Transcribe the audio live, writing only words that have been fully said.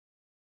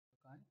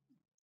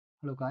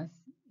Hello guys,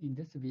 in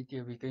this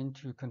video we're going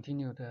to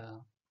continue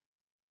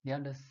the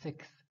other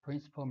 6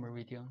 principal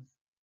meridians.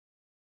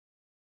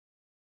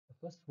 The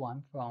first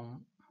one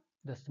from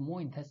the small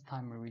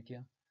intestine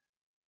meridian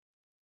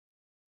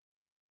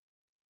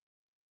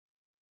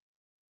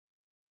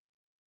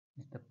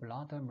is the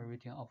bladder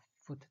meridian of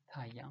foot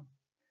taiyang.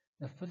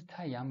 The foot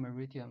taiyang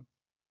meridian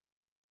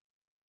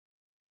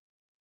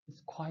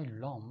is quite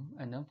long,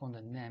 and then from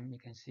the name you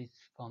can see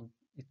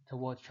it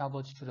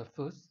travels to the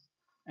foot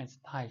as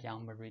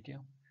taiyang meridian.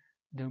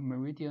 The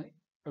meridian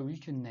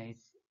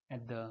originates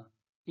at the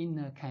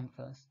inner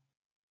canthus.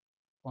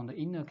 From the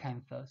inner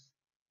canthus,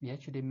 we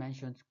actually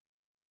mentioned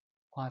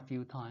quite a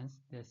few times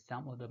that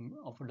some of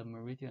the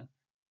meridian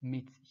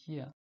meets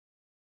here,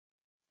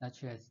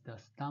 such as the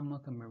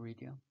stomach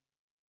meridian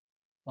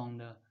from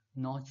the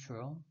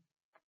nostril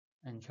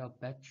and travel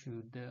back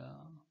to the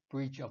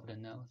bridge of the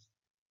nose,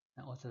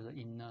 and also the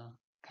inner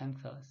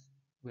canthus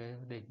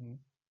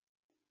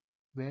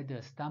where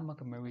the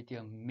stomach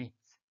meridian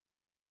meets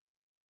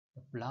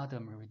the bladder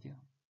meridian.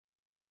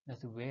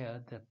 That's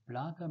where the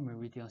bladder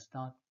meridian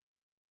starts.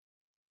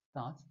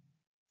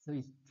 So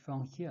it's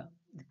from here,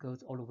 it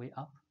goes all the way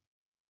up.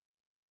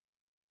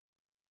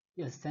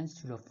 It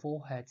ascends to the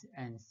forehead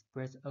and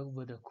spreads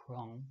over the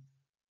crown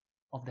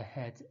of the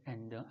head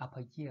and the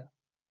upper ear.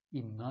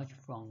 Emerges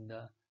from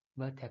the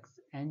vertex,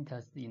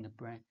 enters in the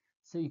brain.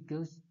 So it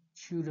goes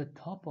to the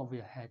top of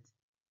your head,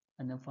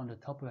 and then from the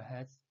top of your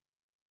head,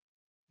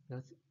 it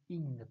goes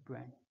in the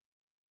brain.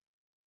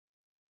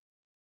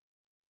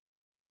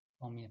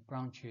 Forming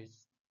branches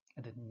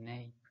at the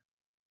nape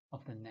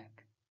of the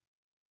neck.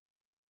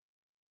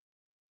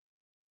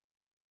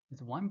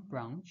 There's one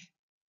branch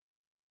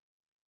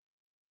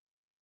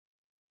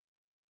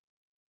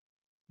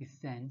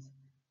descends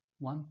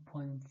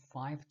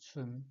 1.5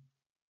 trim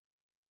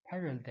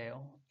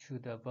parallel to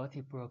the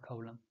vertebral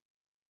column.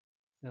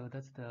 So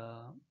that's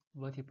the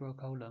vertebral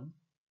column,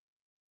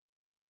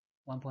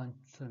 1.5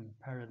 trim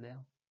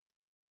parallel,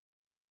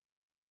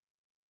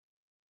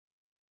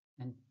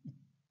 and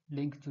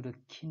linked to the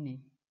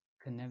kidney,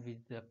 connect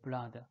with the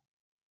bladder.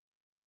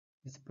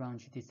 This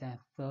branch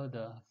descends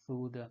further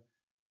through the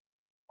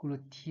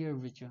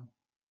gluteal region,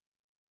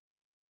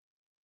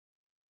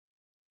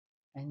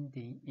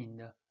 ending in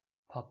the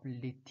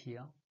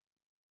popliteal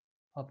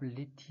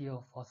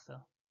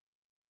fossa.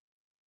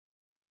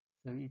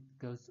 So it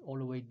goes all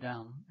the way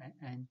down,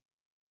 and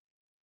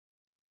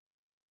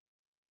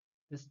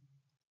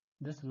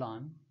this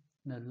line,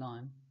 the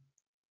line,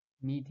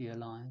 medial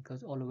line,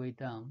 goes all the way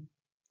down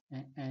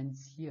and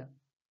ends here.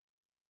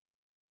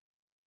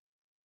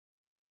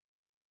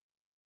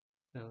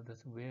 So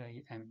that's where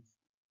it ends.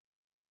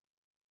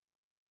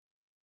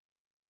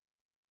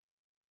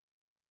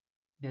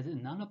 There's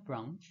another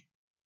branch.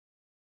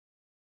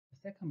 The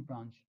second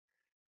branch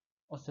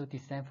also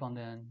descends from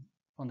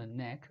the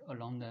neck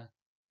along the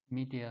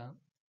medial,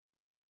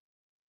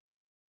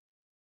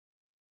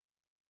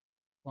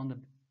 from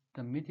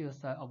the medial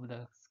side of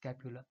the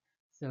scapula.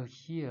 So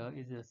here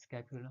is the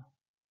scapula,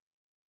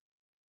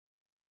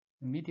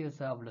 the medial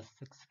side of the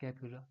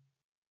scapula,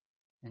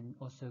 and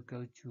also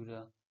go to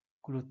the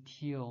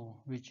gluteal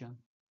region,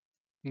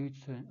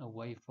 filtering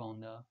away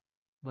from the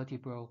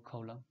vertebral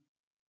column.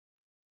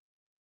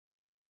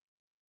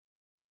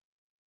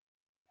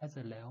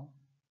 Parallel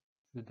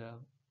to the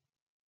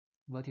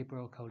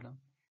vertebral column,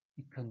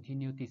 it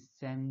continues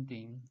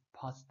descending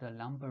past the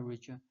lumbar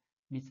region,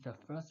 meets the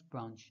first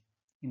branch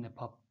in the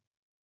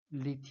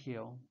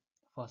popliteal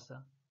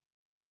fossa.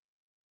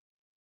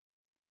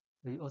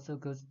 So it also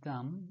goes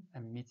down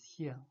and meets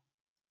here.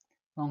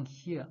 From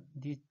here,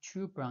 these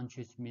two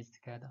branches meet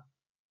together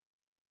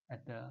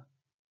at the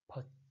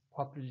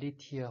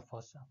popliteal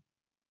fossa.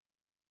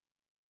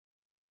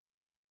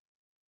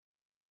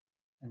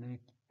 And then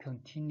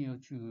continue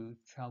to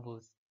travel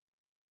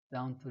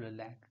down to the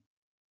leg.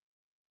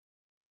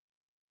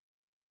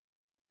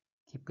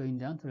 Keep going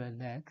down to the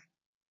leg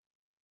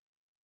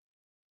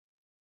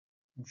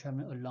and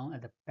traveling along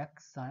at the back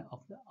side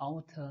of the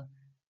outer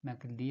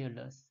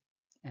malleolus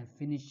and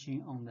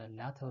finishing on the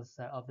lateral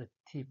side of the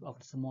tip of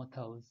the small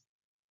toes.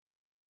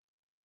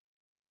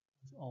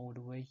 All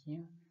the way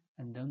here,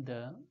 and then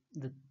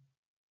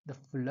the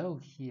flow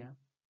here,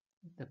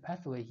 the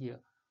pathway here,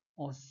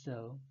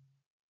 also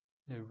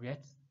the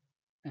red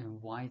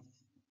and white,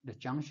 the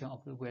junction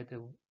of where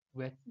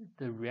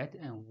the red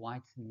and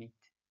white meet,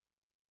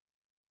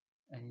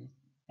 and it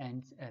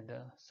ends at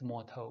the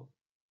small toe.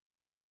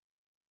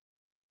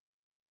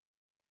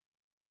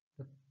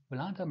 The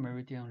bladder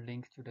meridian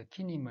links to the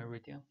kidney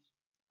meridian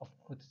of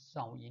foot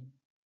shaoyin.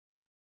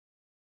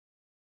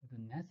 The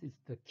next is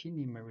the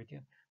kidney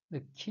meridian.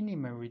 The kidney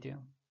meridian,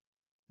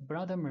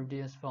 bladder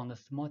meridian is from the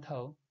small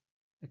toe.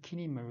 The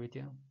kidney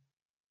meridian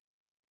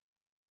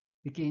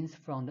begins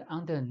from the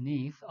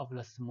underneath of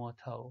the small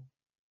toe.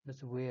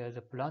 That's where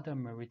the bladder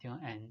meridian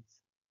ends.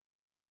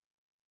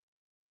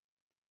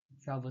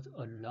 It travels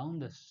along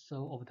the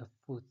sole of the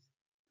foot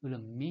to the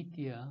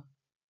medial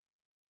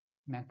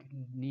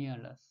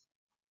malleolus.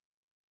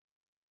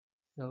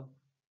 So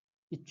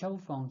it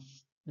travels from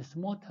The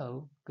small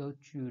toe goes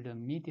to the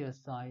medial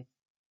side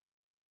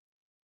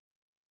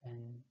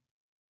and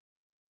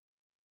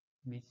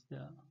meets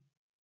the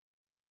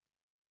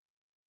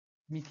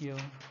medial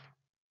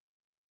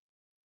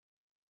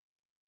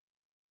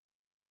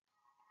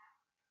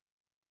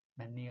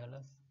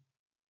malleolus,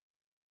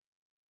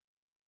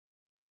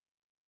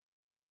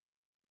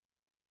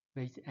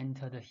 which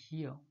enter the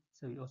heel.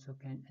 So you also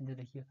can enter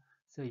the heel.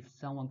 So if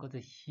someone got a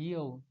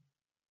heel,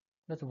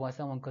 that's why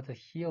someone got a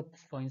heel,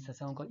 for instance,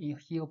 someone got a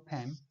heel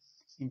pain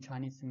in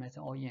Chinese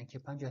medicine or in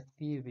acupuncture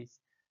theories,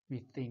 we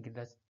think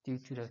that's due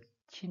to the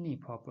kidney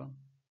problem,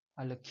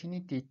 either kidney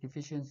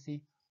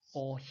deficiency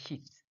or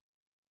heat.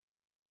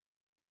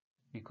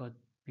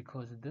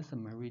 Because this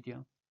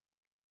meridian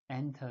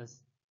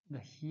enters the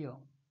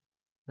heel,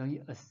 then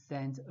it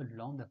ascends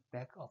along the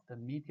back of the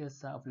medial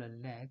side of the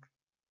leg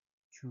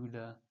to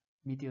the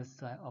medial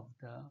side of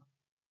the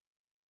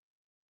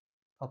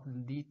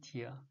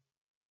popliteal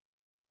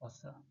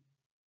fossa.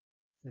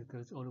 So it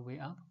goes all the way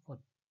up for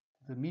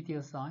the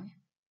medial side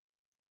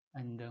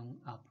and then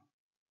up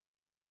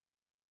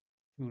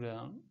to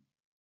the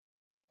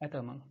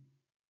abdomen.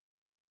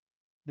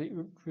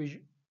 The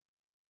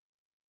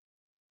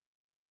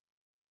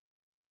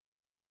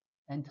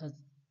enters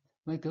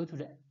when it goes to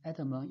the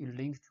abdomen, it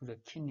links to the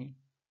kidney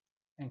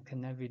and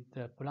connect with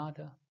the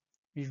bladder.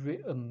 It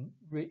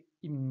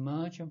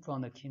re-emerges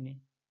from the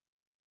kidney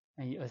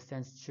and it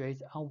ascends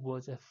straight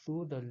outwards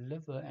through the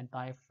liver and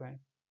diaphragm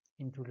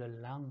into the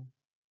lung,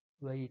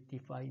 where it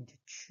divides into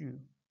two.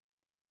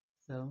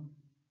 So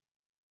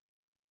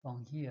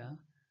from here,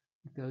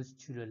 it goes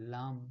to the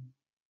lung.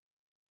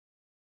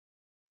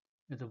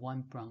 There's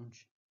one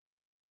branch.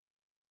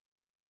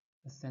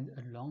 Ascend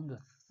along the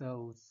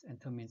throats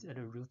and terminates at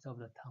the roots of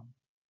the tongue.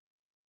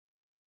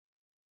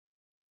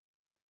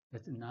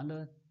 There's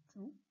another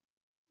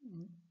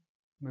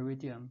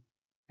meridian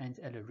ends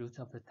at the roots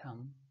of the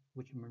tongue.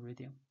 Which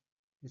meridian?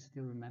 You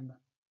still remember?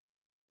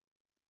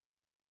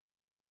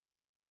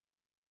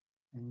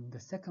 And the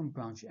second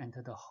branch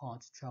enters the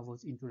heart,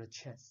 travels into the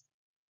chest.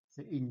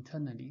 So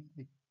internally,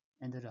 it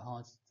enters the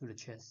heart to the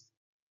chest,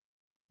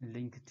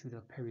 linked to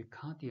the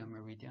pericardial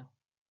meridian.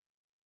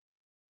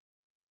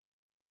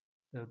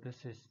 So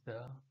this is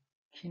the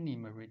kidney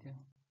meridian.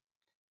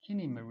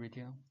 Kidney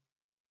meridian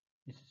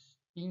is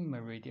in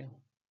meridian,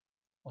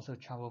 also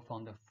travel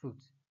from the foot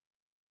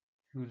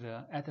to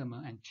the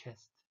abdomen and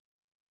chest.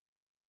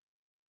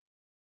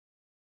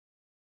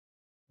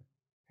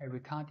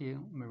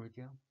 Pericardial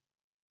meridian.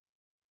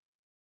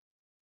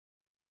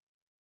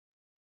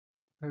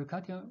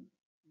 Pericardial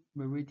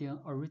meridian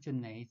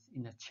originates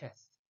in the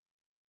chest,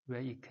 where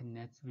it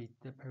connects with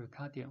the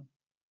pericardium.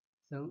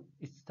 So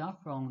it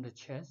starts from the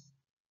chest,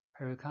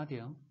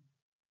 pericardium,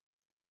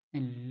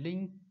 and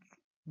link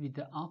with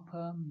the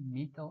upper,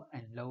 middle,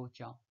 and lower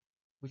jaw,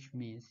 which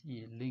means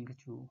it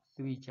links to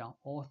three jaw,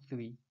 all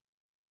three,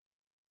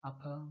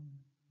 upper,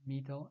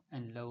 middle,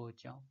 and lower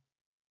jaw.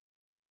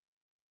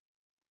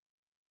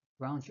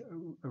 Branch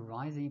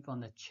arising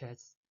from the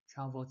chest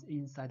travels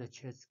inside the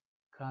chest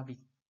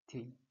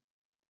cavity,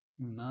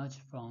 emerge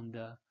from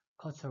the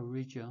costal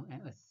region,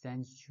 and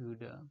ascends to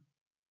the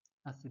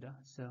ascida.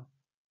 So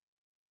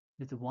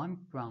there's one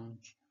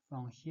branch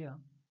from here,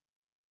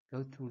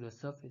 goes to the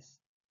surface,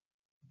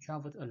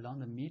 travels along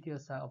the medial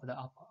side of the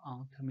upper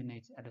arm,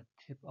 terminates at the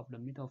tip of the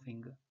middle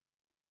finger.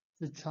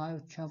 The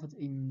child travels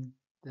in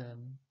the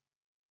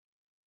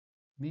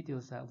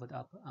medial side of the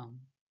upper arm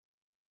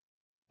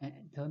and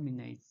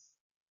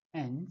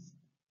ends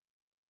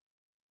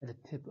at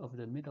the tip of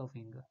the middle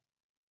finger.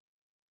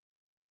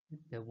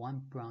 The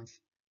one branch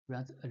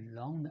runs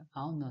along the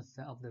ulnar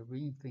side of the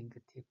ring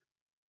fingertip.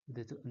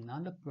 There's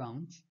another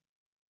branch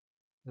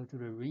go to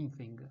the ring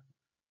finger.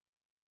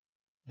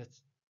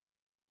 That's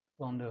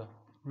from the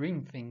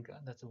ring finger.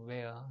 That's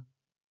where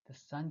the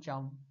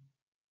Sanjiao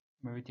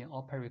meridian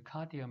or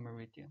pericardial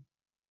meridian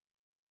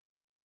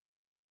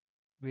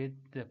with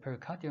the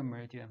pericardial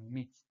meridian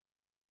meets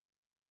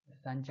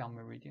the Sanjiao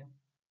meridian.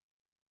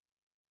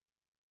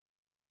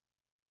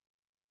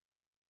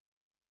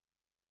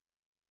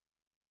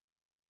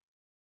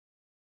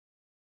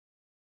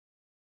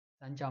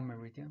 Sanjiao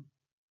meridian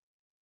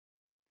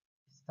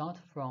start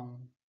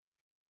from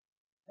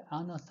the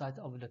ulnar side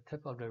of the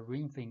tip of the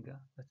ring finger.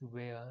 That's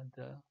where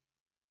the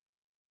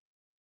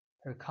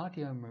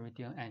pericardial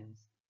meridian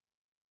ends.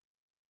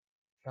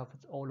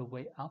 Travels all the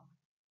way up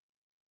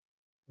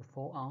the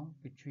forearm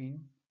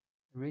between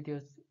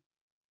radius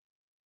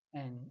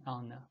and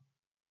ulnar.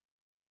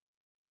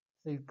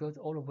 So it goes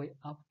all the way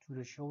up to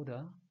the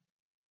shoulder.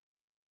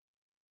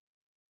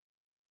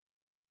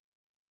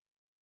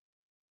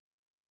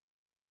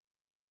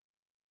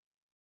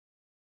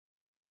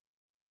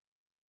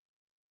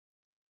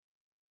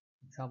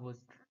 It travels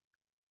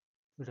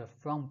to the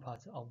front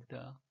part of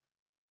the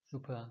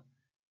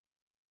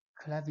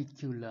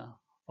supraclavicular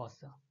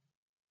fossa.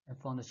 And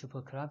from the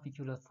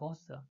supraclavicular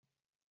fossa,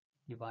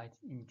 divides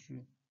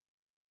into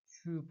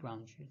two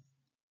branches.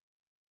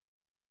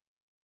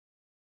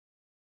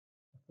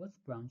 The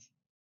first branch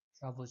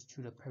travels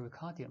to the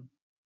pericardium.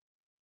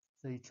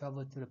 So it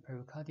travels to the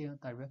pericardium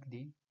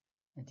directly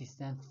and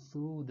descends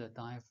through the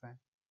diaphragm,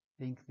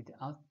 linked with the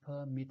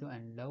upper, middle,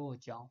 and lower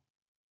jaw,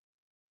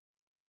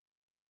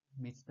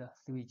 meets the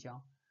 3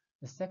 jaw.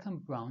 The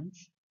second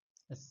branch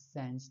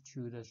ascends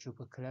to the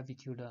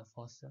supraclavicular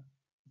fossa.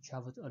 It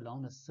travels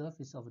along the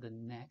surface of the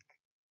neck,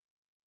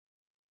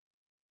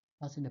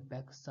 passing the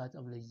back side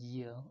of the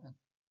ear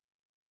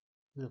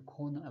to the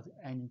corner of the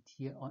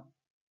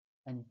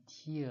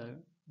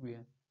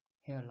anterior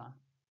hairline.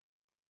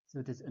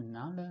 So there's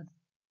another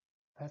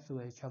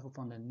pathway travel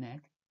from the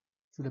neck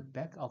to the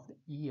back of the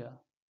ear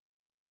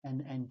and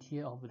the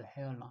anterior of the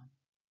hairline,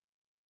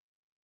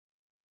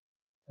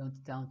 turns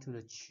down to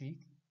the cheek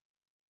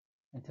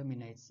and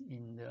terminates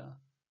in the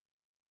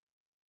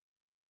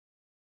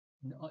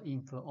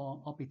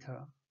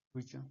infraorbital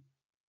region.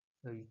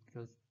 So it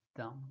goes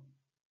down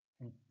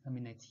and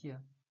terminates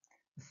here.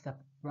 The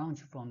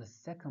sub-branch from the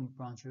second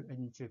branch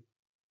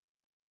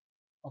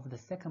of the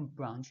second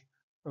branch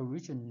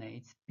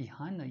originates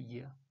behind the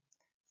ear.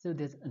 So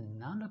there's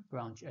another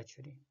branch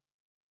actually.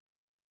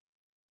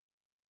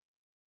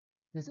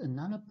 There's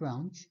another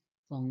branch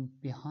from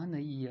behind the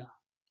ear.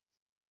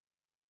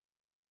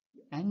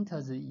 It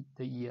enters the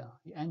ear.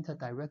 It enters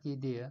directly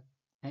there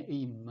and it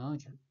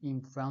emerges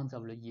in front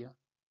of the ear.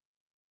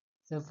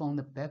 So from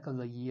the back of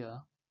the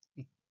ear,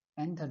 it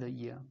enters the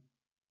ear.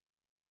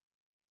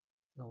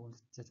 So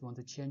just want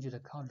to change the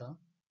color.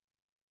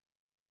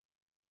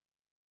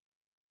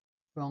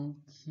 From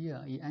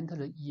here, it enters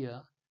the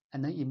ear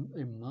and then it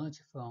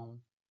emerges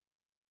from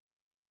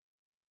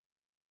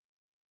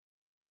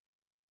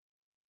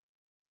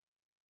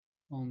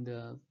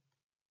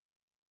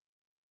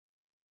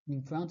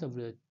in front of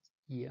the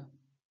ear,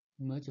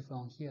 emerge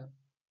from here,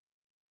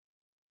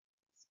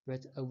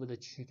 spread over the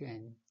cheek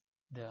and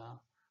the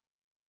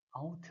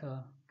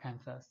outer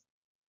canthus,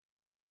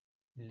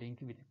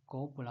 linked with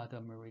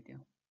gallbladder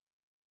meridian.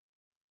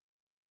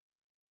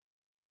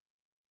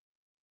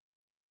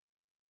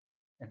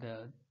 At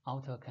the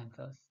outer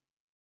canthus,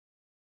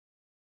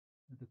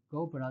 the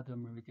gallbladder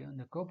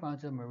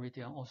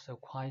meridian also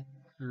quite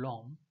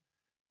long.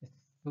 It's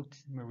foot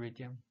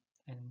meridian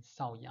and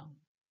Shaoyang.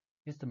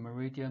 This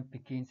meridian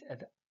begins at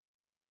the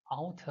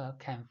outer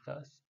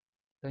canthus,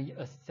 then it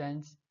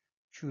ascends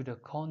through the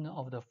corner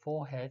of the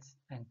forehead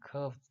and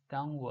curves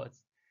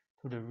downwards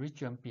to the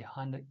region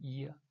behind the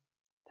ear,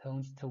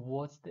 turns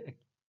towards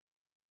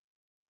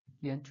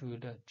again to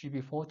the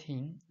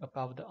GB14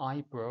 above the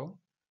eyebrow,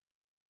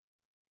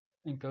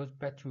 and goes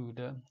back to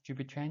the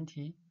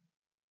GB20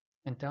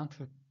 and down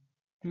to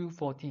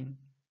GB14.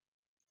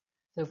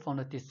 So from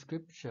the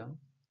description,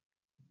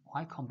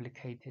 quite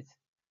complicated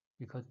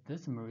because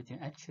this meridian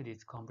actually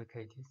is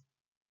complicated.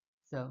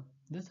 So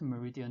this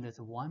meridian is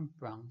one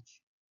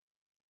branch.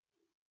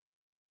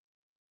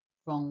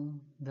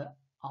 From the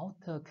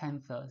outer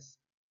canthus,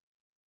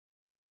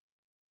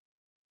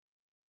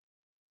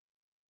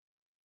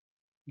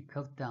 it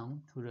curves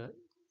down to the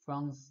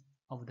front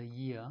of the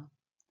ear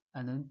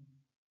and then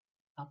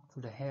up to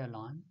the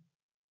hairline,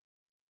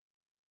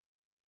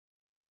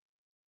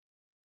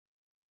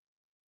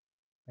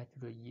 back to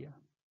the ear.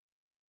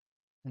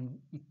 And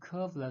it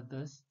curves like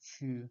this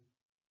to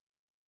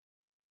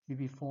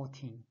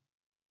GB14.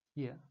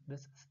 Here,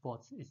 this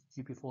spot is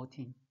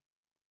GB14.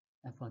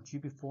 And from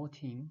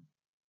GB14,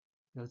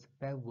 goes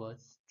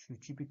backwards to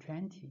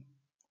GB20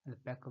 at the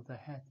back of the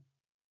head.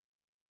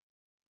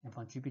 And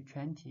from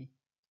GB20,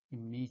 it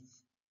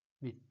meets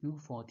with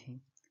U14.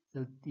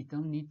 So you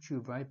don't need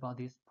to worry about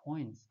these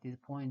points. These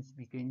points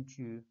begin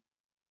to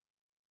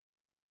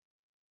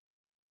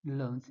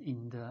learn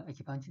in the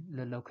acupuncture,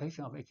 the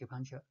location of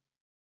acupuncture.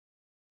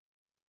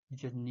 You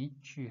just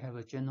need to have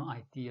a general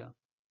idea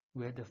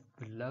where the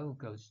flow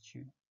goes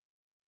to.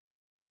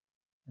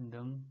 And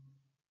then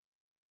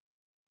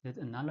there's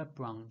another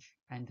branch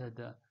enter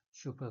the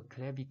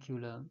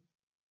supraclavicular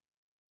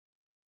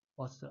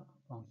fossa.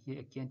 From here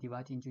again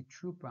divided into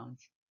 2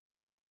 branches.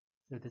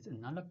 So there's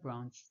another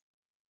branch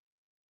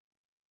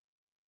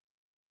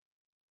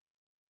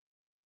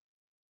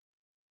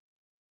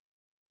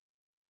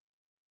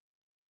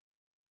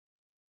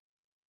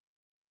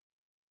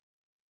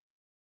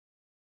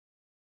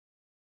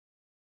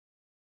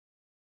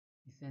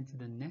descend to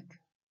the neck.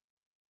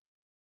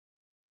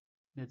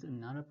 There's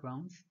another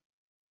branch.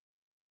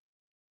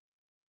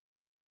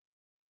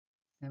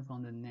 Then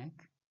from the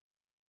neck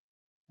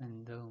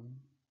and to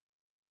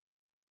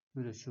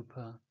the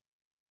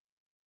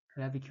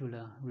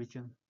supraclavicular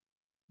region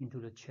into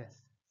the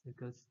chest. So it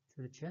goes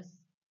to the chest,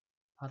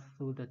 pass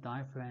through the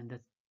diaphragm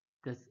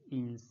that's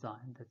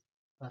inside, that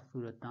pass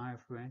through the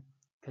diaphragm,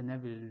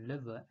 connect with the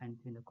liver and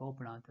in the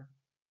gallbladder.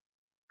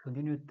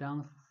 Continue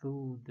down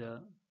through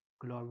the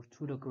groin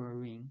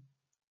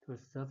to the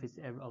surface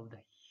area of the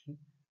hip,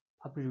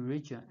 pubic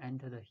region,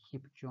 enter the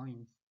hip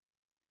joints.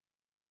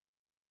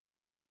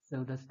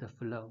 So that's the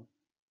flow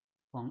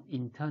from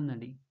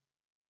internally.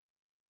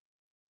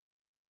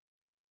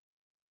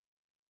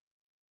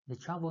 They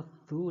travel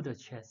through the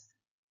chest,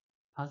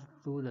 pass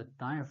through the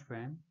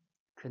diaphragm,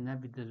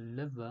 connect with the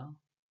liver,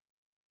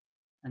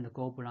 and the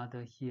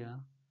gallbladder here,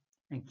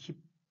 and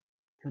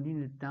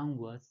continue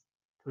downwards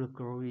to the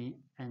groin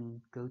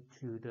and go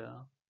to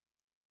the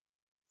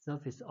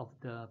surface of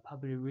the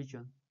papillary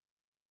region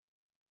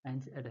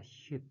and at the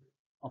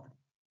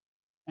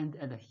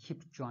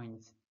hip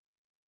joint.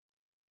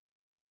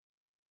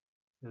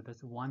 So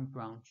that's one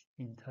branch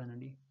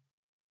internally.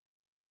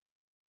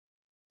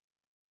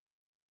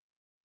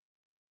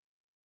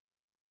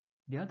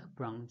 The other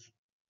branch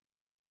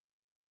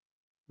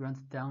runs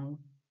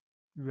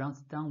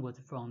downwards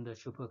from the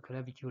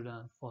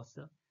supraclavicular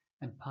fossa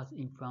and passes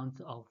in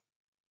front of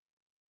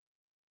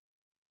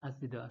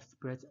as it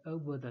spreads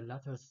over the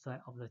lateral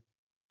side of the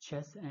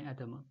chest and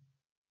abdomen.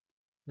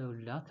 The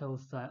lateral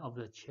side of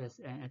the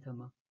chest and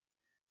abdomen.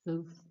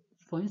 So,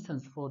 for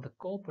instance, for the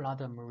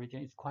gallbladder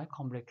meridian, it's quite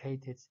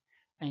complicated,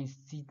 and you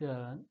see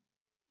the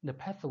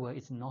pathway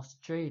is not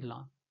straight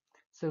line.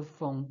 So,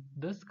 from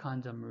this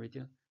kind of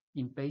meridian,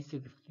 in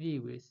basic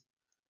theories,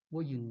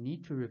 what you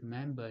need to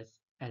remember is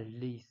at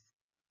least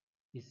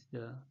is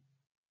the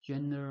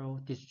general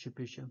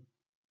distribution.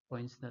 For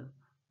instance,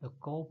 the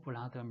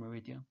gallbladder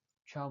meridian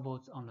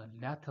travels on the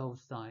lateral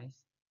side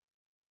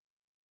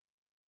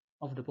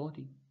of the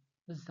body.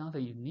 This is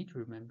something you need to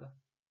remember.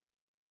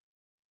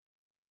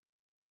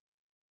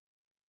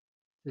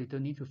 So you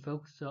don't need to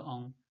focus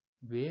on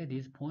where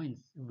these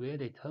points, where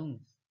they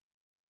turn.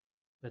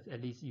 But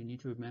at least you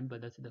need to remember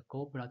that the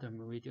gallbladder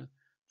meridian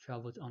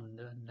travels on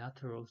the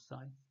lateral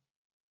side.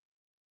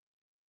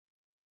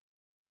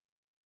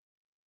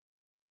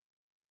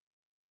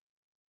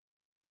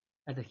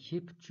 At the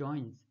hip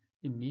joint,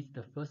 it meets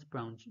the first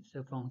branch.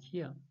 So from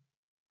here,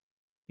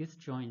 this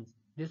point,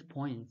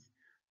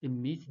 it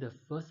meets the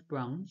first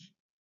branch,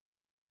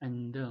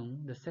 and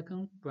then the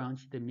second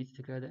branch, they meet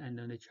together, and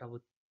then they travel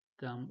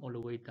down all the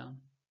way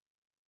down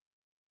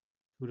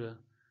to the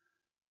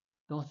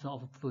dorsal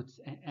of foot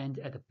and end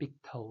at the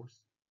big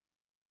toes,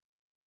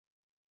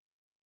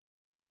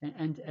 and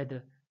end at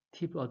the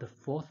tip of the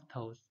fourth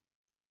toes.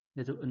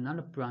 There's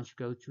another branch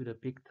go to the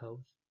big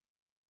toes.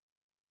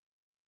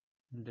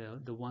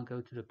 The one go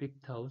to the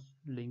big toes,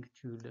 link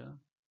to the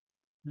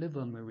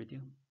liver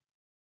meridian.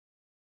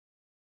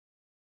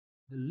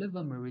 The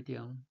liver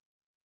meridian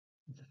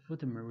is a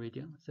foot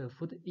meridian. So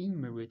foot in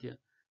meridian,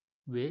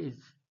 where is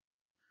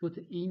foot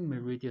in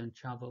meridian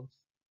travels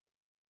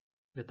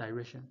the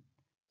direction.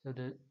 So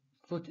the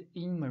foot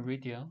in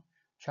meridian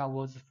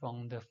travels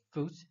from the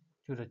foot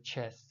to the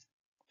chest,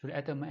 to the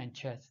abdomen and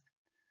chest.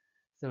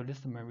 So this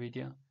is the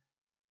meridian.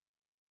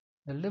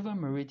 The liver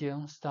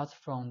meridian starts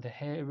from the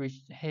hairy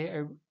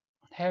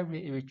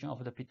region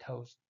of the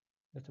petals.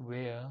 That's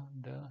where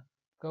the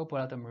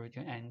gallbladder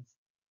meridian ends.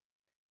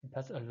 It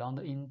passes along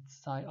the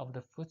inside of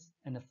the foot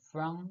and the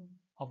front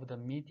of the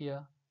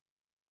medial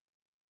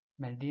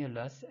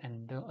malleolus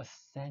and then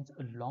ascends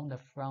along the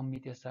front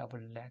medial side of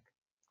the leg.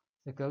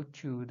 So go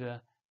to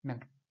the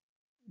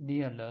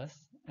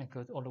malleolus and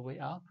goes all the way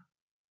up.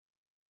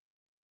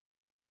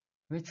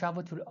 We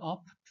travel to the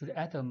up to the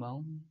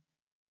abdomen,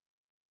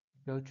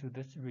 go to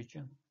this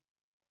region.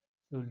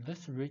 So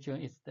this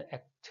region is the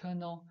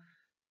external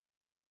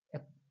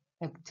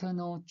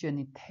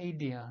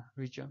genitalia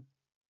region.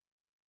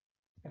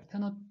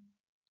 External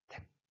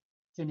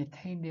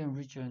genitalia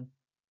region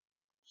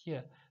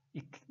here.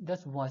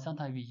 That's why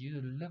sometimes we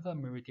use liver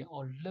meridian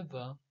or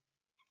liver.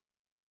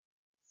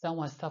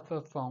 Someone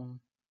suffer from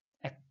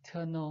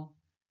external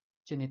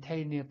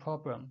genitalia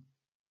problem,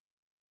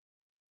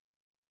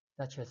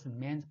 such as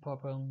men's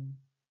problem,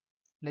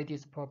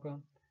 ladies'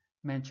 problem,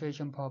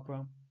 menstruation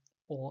problem,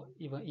 or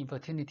even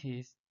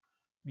infertilities.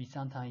 We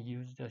sometimes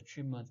use the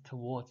treatment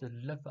towards the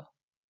liver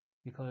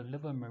because the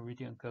liver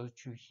meridian goes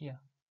through here.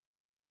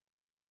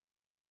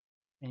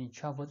 And it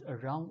travels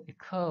around, it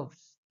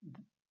curves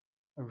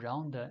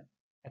around the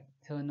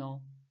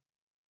external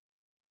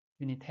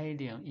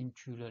genitalia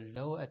into the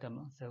lower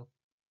abdomen. So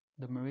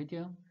the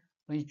meridian,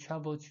 when you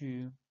travel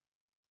to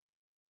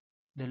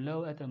the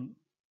lower abdomen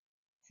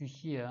to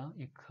here,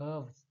 it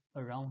curves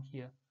around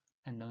here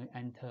and then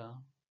enter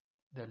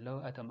the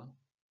lower abdomen.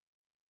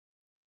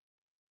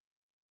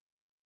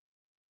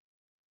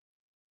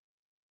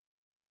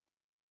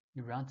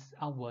 It runs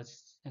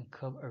outwards and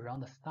curves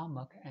around the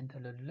stomach, enter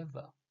the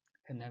liver,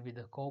 connect with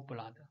the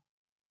gallbladder.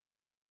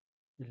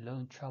 It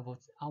then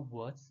travels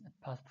outwards and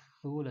passes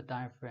through the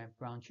diaphragm,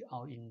 branch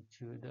out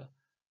into the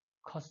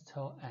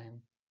costal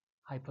and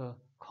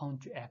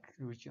hypochondriac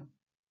region.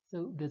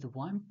 So there's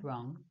one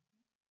branch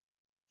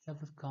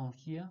travels down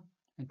here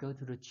and go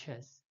to the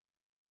chest.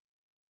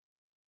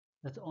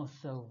 That's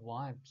also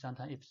why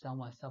sometimes if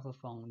someone suffers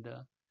from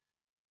the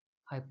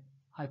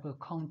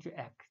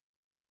hypochondriac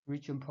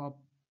region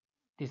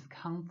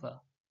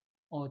discomfort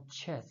or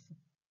chest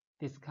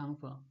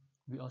discomfort,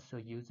 we also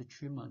use the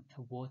treatment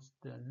towards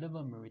the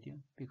liver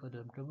meridian because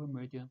the liver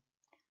meridian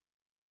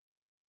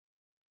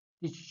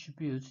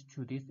distributes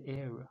to this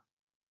area.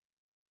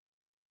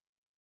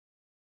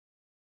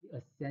 It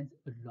ascends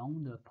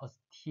along the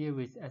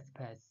posterior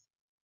aspects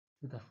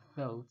to the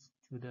throat,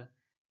 to the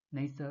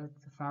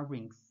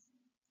nasopharynx,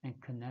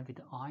 and connect with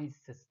the eye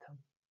system.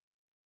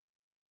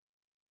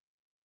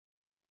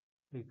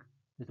 Look,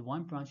 this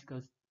one branch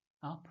goes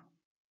up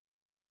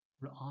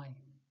to the eye,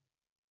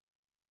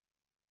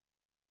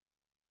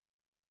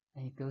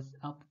 and it goes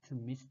up to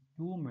meet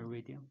dual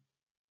meridian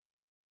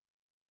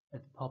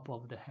at the top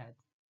of the head.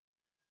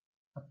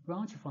 A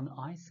branch from the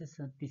eye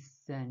system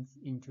descends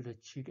into the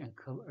cheek and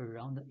curves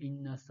around the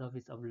inner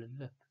surface of the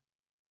lip.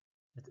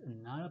 There's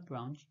another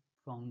branch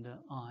from the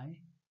eye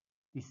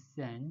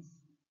descends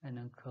and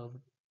then curves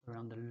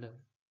around the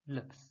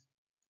lips.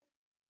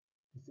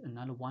 There's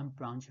another one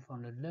branch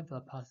from the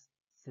liver passes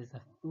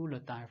through the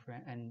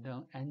diaphragm and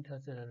then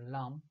enters the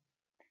lung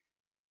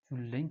to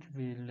link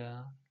with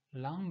the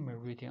lung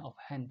meridian of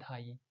hand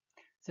tying.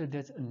 So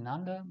there's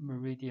another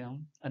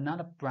meridian,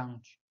 another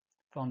branch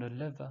from the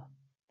liver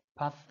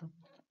pass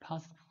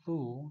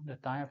through the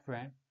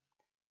diaphragm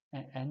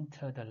and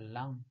enter the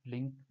lung,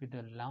 linked with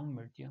the lung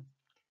meridian.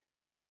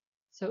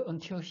 So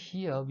until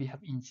here, we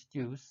have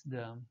introduced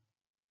the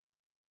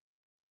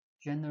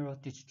general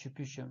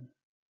distribution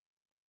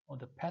or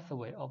the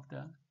pathway of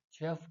the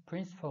 12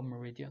 principal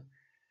meridian.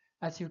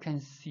 As you can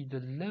see,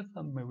 the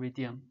liver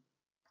meridian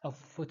of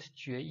foot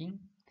Jue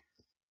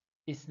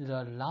is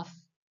the last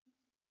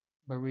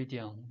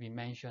meridian we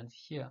mentioned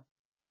here,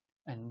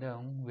 and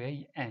then where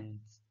it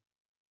ends.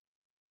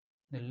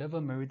 The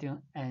liver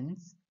meridian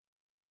ends,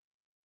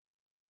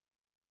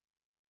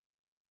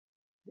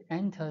 it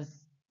enters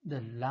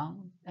the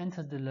lung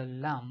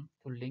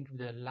to link with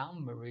the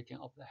lung meridian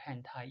of the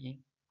hand tying.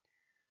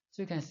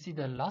 So you can see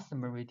the last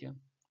meridian.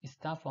 It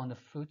starts from the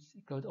foot,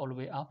 it goes all the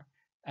way up,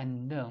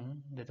 and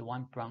then there's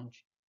one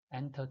branch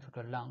enter to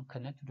the lung,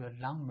 connect to the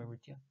lung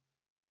meridian.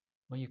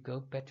 When you go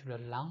back to the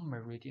lung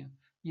meridian,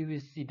 you will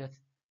see that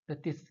the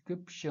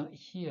description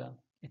here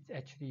is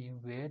actually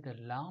where the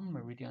lung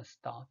meridian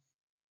starts.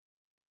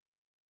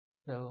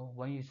 So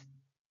when you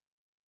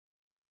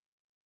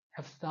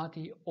have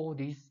studied all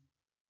these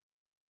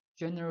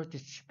general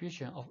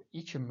distribution of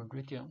each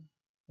meridian,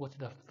 what's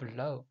the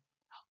flow,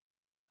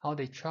 how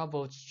they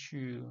travel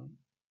to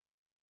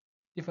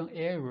different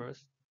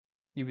areas,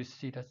 you will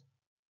see that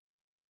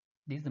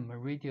these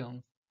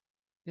meridians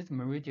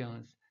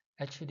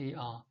actually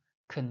are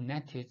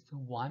connected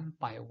one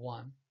by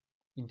one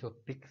into a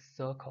big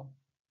circle.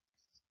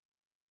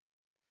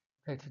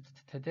 Okay,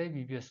 today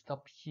we will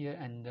stop here,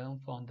 and then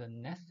from the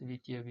next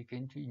video we're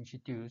going to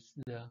introduce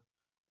the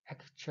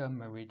actual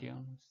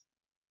meridians.